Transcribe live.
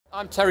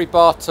I'm Terry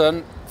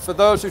Barton. For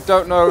those who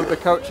don't know the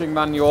coaching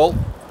manual,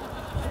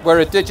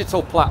 we're a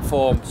digital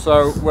platform,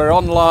 so we're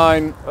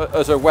online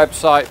as a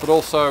website but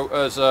also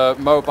as a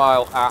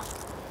mobile app.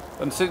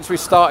 And since we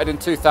started in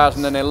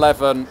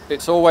 2011,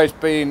 it's always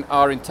been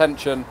our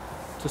intention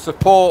to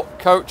support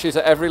coaches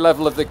at every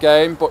level of the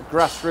game, but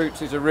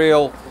grassroots is a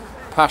real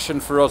passion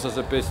for us as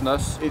a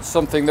business. It's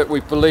something that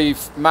we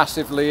believe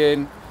massively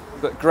in,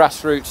 that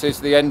grassroots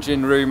is the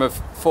engine room of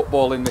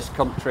football in this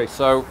country.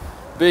 So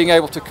being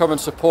able to come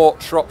and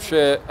support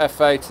Shropshire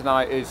FA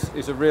tonight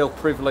is a real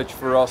privilege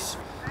for us.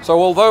 So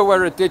although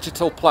we're a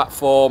digital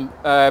platform,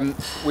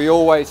 we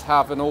always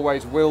have and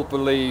always will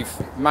believe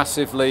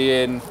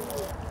massively in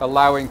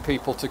allowing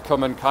people to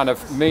come and kind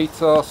of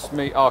meet us,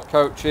 meet our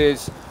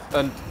coaches,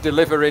 and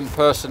deliver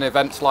in-person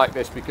events like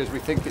this, because we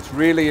think it's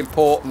really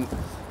important,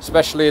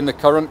 especially in the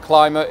current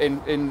climate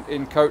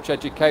in coach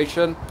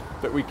education,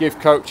 that we give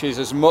coaches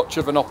as much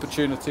of an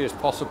opportunity as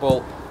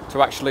possible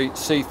to actually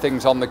see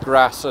things on the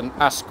grass and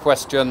ask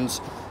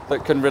questions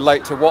that can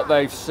relate to what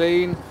they've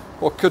seen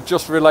or could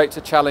just relate to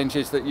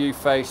challenges that you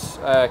face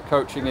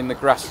coaching in the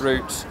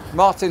grassroots.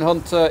 Martin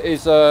Hunter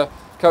is a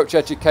coach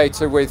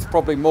educator with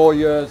probably more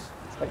years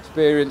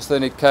experience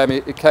than he'd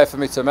care for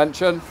me to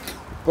mention,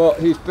 but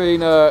he's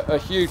been a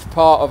huge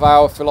part of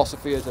our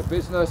philosophy as a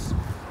business.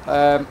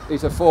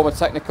 He's a former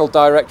technical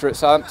director at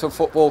Southampton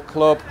Football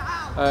Club.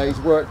 He's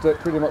worked at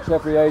pretty much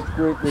every age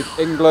group with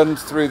England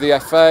through the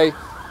FA.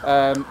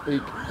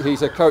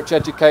 He's a coach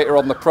educator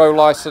on the pro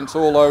licence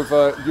all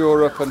over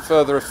Europe and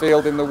further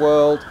afield in the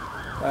world.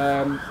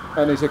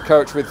 And he's a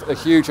coach with a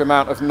huge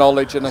amount of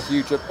knowledge and a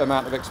huge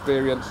amount of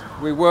experience.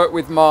 We work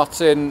with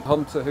Martin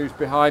Hunter, who's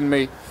behind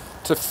me,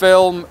 to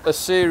film a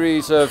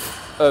series of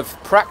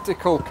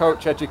practical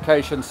coach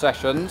education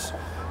sessions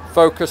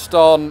focused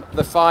on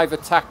the 5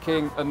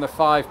 attacking and the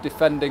 5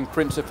 defending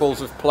principles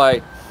of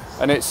play.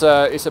 And it's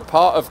a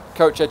part of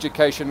coach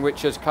education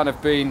which has kind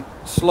of been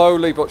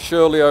slowly but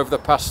surely over the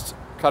past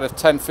kind of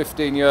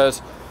 10-15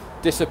 years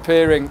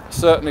disappearing,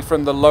 certainly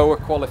from the lower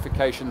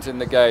qualifications in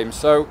the game.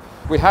 So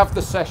we have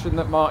the session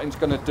that Martin's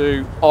going to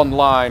do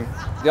online.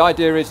 The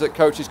idea is that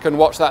coaches can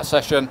watch that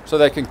session so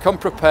they can come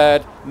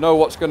prepared, know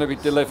what's going to be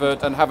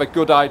delivered, and have a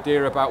good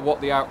idea about what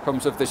the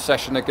outcomes of this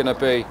session are going to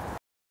be.